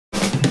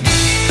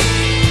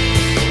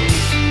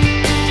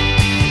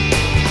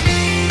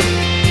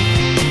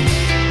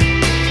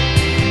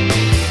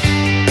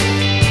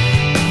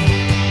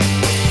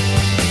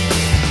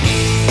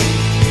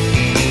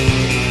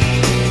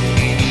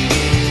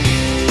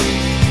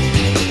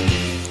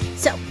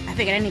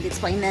figured I need to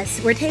explain this.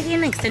 We're taking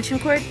an extension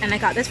cord, and I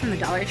got this from the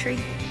Dollar Tree.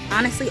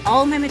 Honestly,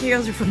 all of my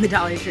materials are from the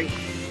Dollar Tree.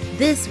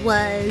 This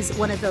was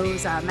one of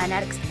those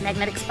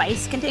magnetic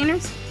spice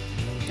containers.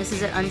 This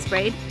is it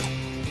unsprayed.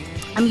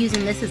 I'm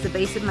using this as the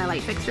base of my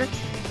light fixture.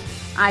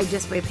 I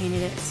just spray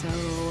painted it, so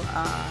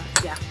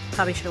yeah,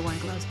 probably should have worn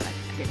gloves, but I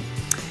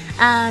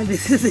didn't.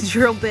 This is a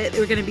drill bit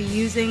we're going to be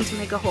using to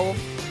make a hole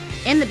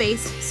in the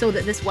base so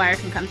that this wire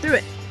can come through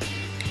it.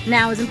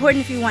 Now, it's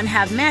important if you want to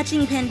have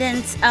matching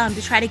pendants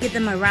to try to get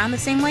them around the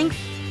same length.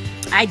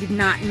 I did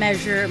not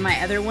measure my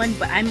other one,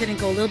 but I'm going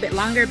to go a little bit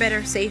longer,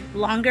 better safe,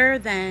 longer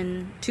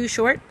than too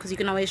short, because you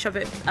can always shove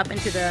it up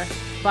into the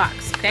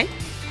box, okay?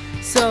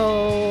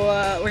 So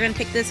we're going to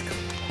take this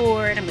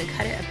cord, I'm going to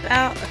cut it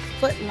about a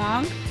foot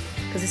long,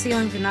 because the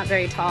ceilings are not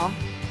very tall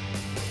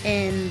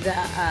in the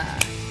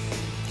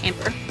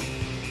camper,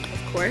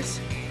 of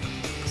course.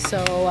 So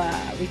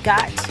we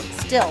got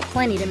still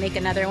plenty to make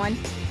another one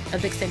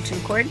of the extension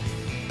cord.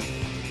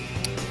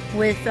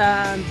 With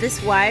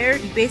this wire,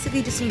 you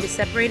basically just need to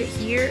separate it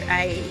here.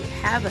 I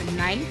have a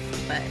knife,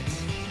 but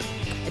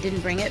I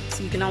didn't bring it,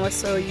 so you can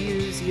also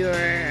use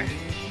your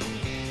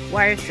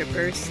wire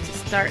strippers to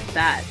start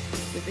that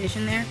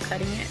division there,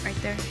 cutting it right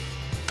there.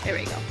 There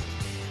we go.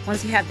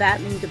 Once you have that,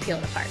 then you can peel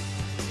it apart.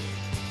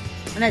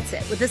 And that's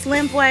it. With this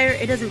lamp wire,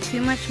 it doesn't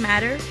too much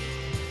matter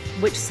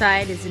which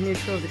side is the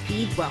neutral of the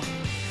feed. Well,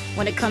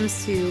 when it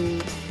comes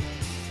to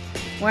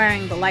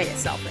wiring the light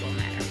itself, it'll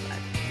matter,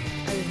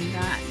 but other than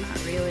that,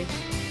 not really.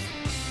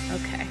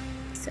 Okay,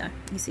 so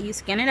you see, you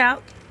scan it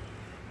out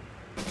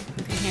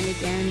with your handy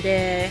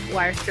dandy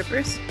wire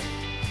strippers.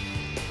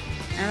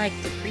 I like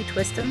to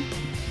pre-twist them.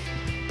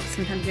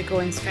 Sometimes you're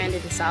going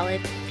stranded to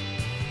solid.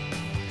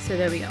 So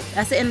there we go.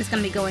 That's the end that's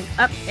going to be going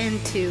up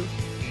into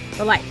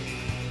the light.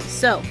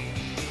 So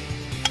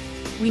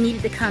we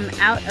needed to come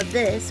out of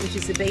this, which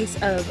is the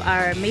base of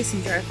our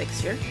mason jar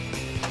fixture,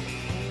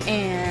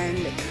 and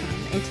come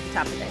into the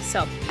top of this.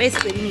 So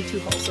basically we need two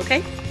holes,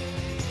 okay?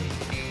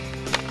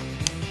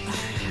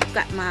 I've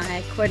got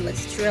my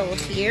cordless drill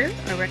here.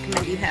 I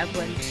recommend you have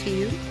one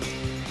too.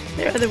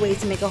 There are other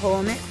ways to make a hole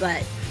in it, but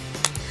I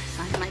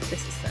find like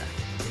this is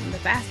one of the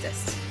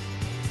fastest.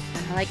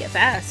 And I like it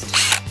fast.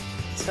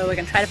 So we're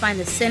going to try to find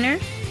the center.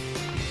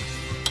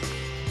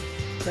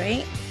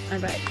 Right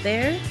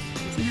there.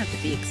 It doesn't have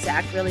to be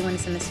exact really when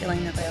it's in the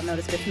ceiling, nobody will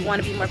notice, but if you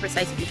want to be more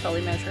precise, you can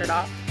totally measure it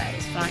off. That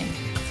is fine.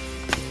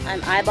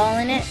 I'm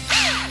eyeballing it.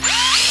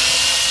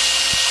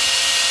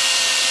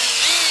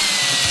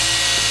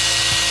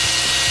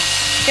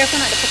 Careful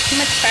not to put too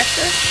much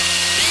pressure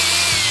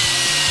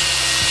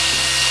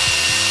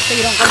so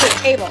you don't go through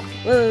the table.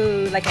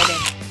 Whoa, like I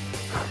did.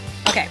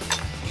 Okay,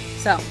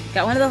 so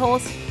got one of the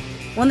holes.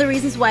 One of the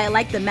reasons why I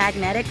like the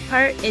magnetic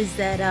part is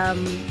that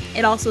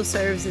it also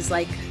serves as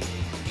like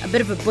a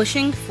bit of a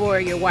bushing for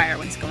your wire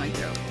when it's going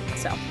through.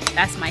 So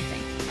that's my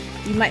thing.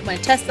 You might want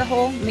to test the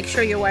hole, make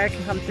sure your wire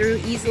can come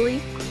through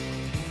easily,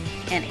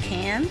 and it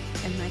can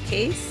in my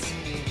case.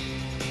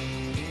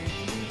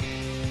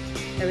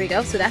 There we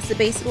go. So that's the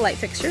base of the light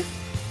fixture,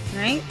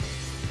 right?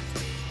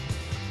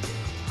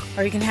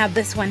 Or you can have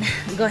this one.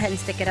 Go ahead and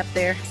stick it up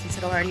there since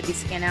it'll already be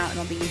scanned out and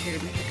it'll be easier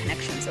to make the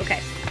connections.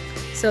 Okay.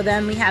 So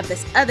then we have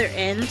this other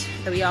end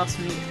that we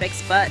also need to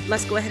fix, but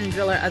let's go ahead and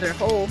drill our other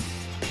hole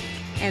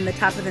in the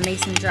top of the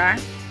mason jar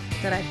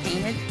that I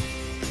painted.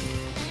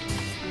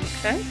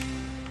 Okay.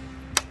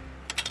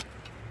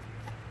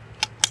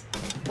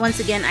 Once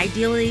again,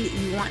 ideally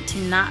you want to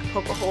not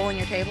poke a hole in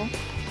your table.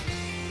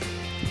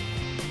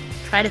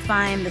 Try to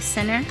find the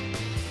center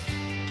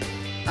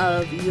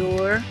of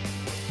your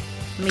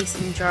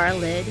mason jar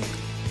lid.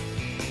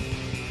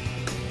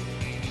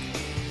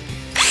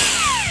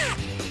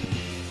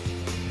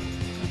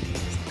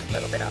 A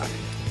little bit off.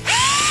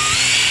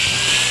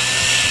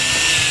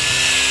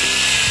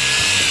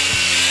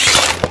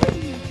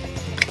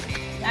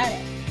 Got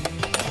it.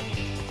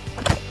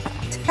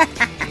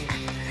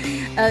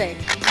 Okay.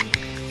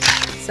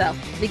 So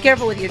be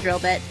careful with your drill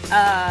bit.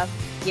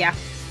 Yeah.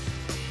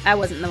 I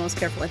wasn't the most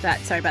careful with that.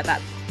 Sorry about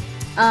that.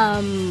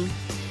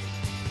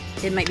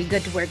 It might be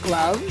good to wear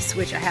gloves,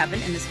 which I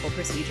haven't in this whole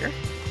procedure,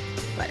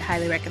 but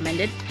highly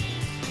recommended.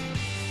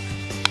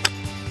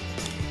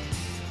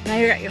 Now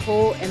you got your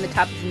hole in the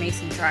top of the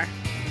mason jar.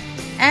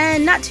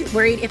 And not too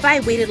worried. If I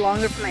waited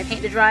longer for my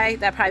paint to dry,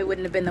 that probably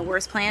wouldn't have been the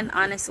worst plan,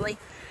 honestly.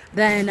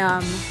 Then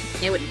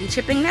it wouldn't be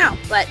chipping now.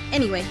 But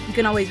anyway, you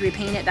can always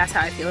repaint it. That's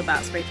how I feel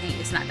about spray paint.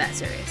 It's not that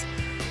serious.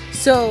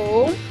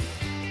 So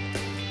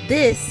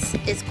this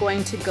is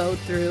going to go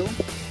through,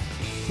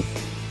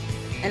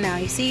 and now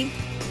you see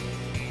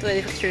the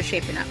way the fixture is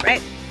shaping up,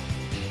 right?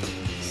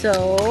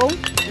 So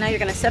now you're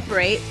going to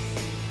separate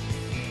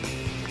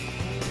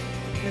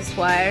this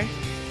wire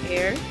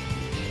here.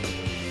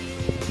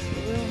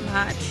 A little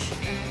notch.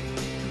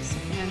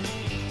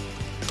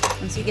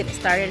 Once you get it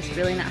started, it's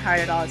really not hard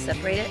at all to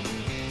separate it.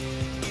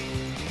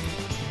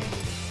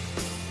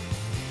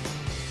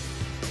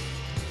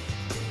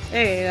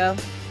 There you go.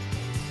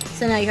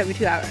 So now you have your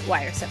two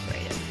wires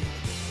separated.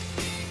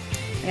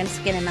 We're going to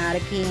skin them out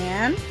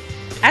again.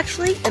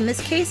 Actually, in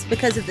this case,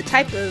 because of the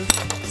type of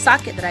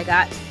socket that I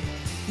got,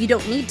 you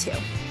don't need to.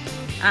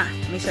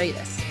 Let me show you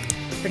this.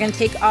 We're going to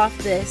take off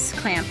this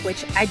clamp,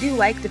 which I do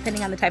like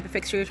depending on the type of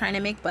fixture you're trying to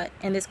make, but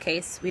in this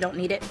case, we don't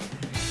need it.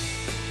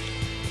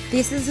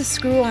 This is a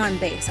screw-on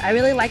base. I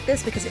really like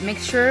this because it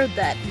makes sure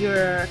that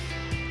your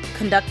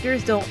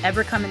conductors don't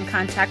ever come in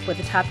contact with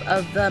the top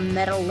of the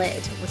metal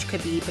lid, which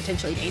could be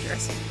potentially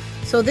dangerous.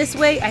 So this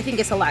way, I think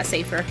it's a lot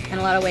safer in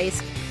a lot of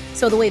ways.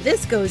 So the way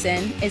this goes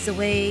in is the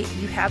way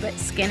you have it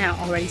skin out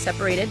already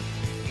separated.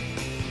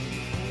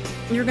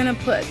 You're gonna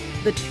put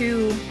the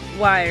 2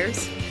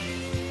 wires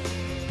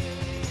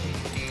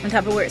on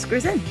top of where it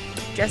screws in.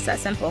 Just that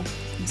simple.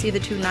 You see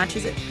the 2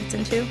 notches it fits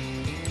into?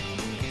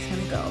 It's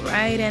gonna go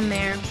right in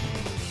there.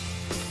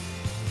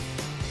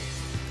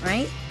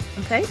 Right?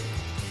 Okay.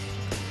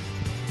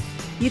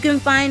 You can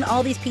find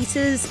all these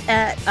pieces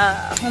at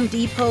Home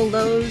Depot,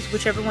 Lowe's,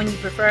 whichever one you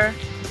prefer.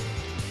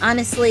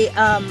 Honestly,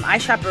 I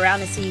shop around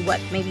to see what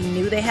maybe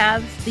new they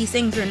have. These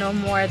things are no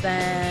more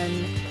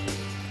than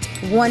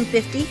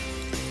 $150.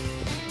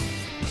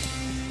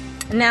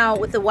 Now,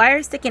 with the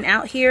wire sticking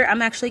out here,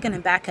 I'm actually going to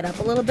back it up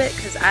a little bit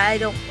because I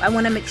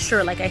want to make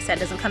sure, like I said,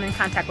 it doesn't come in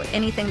contact with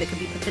anything that could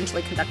be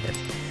potentially conductive.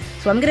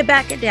 So I'm going to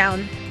back it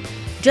down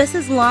just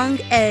as long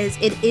as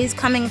it is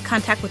coming in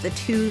contact with the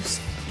 2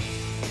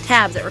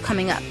 tabs that were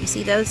coming up. You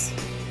see those?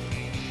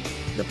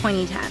 The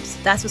pointy tabs.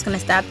 That's what's going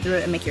to stab through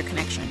it and make your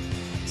connection.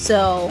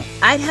 So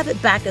I'd have it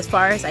back as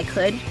far as I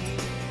could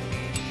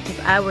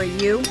if I were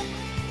you.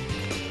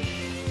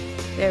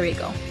 There we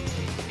go.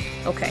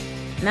 Okay.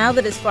 Now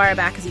that as far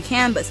back as you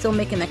can, but still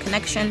making the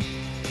connection,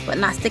 but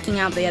not sticking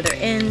out the other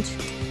end,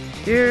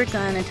 you're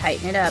gonna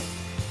tighten it up.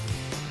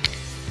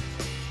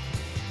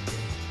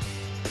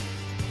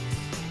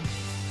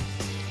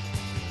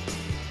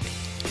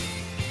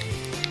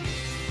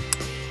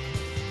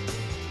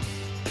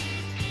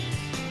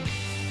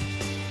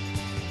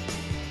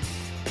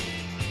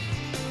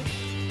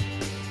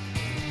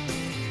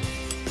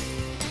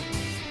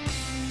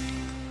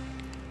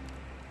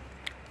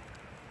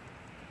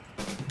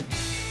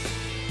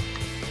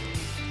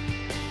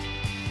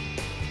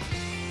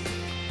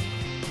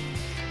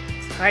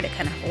 Hard to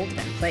kind of hold it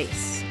in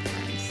place.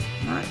 Sometimes.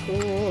 Not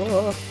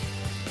cool.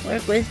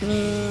 Work with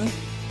me.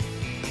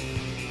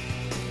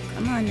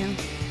 Come on now.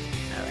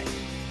 Alright.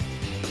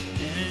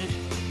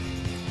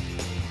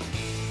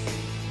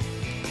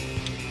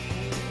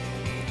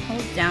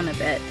 Hold down a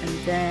bit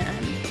and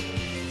then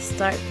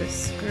start the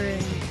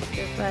screwing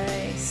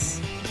device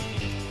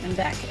and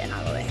back it in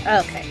all the way.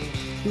 Okay.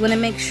 You want to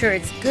make sure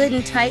it's good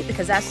and tight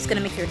because that's what's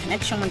going to make your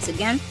connection once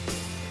again.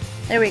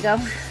 There we go.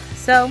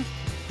 So,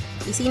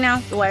 you see now,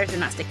 the wires are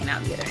not sticking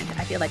out the other end.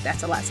 I feel like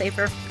that's a lot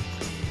safer.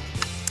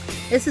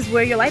 This is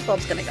where your light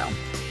bulb's gonna go.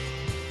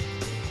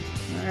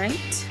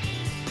 Alright.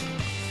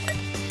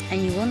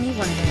 And you will need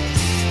one of those.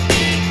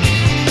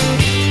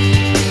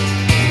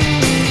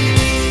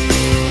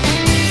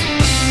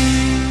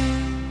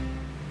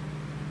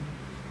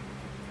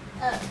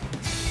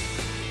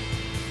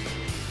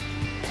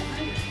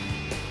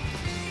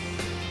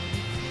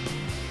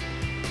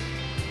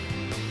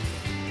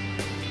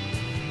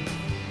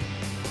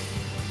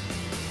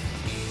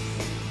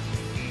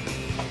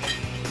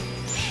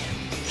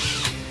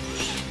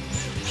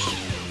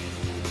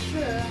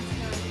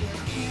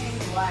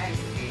 Wires,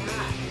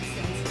 not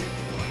insensitive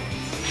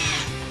wires.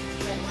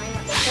 But line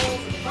up the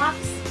holes in the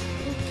box.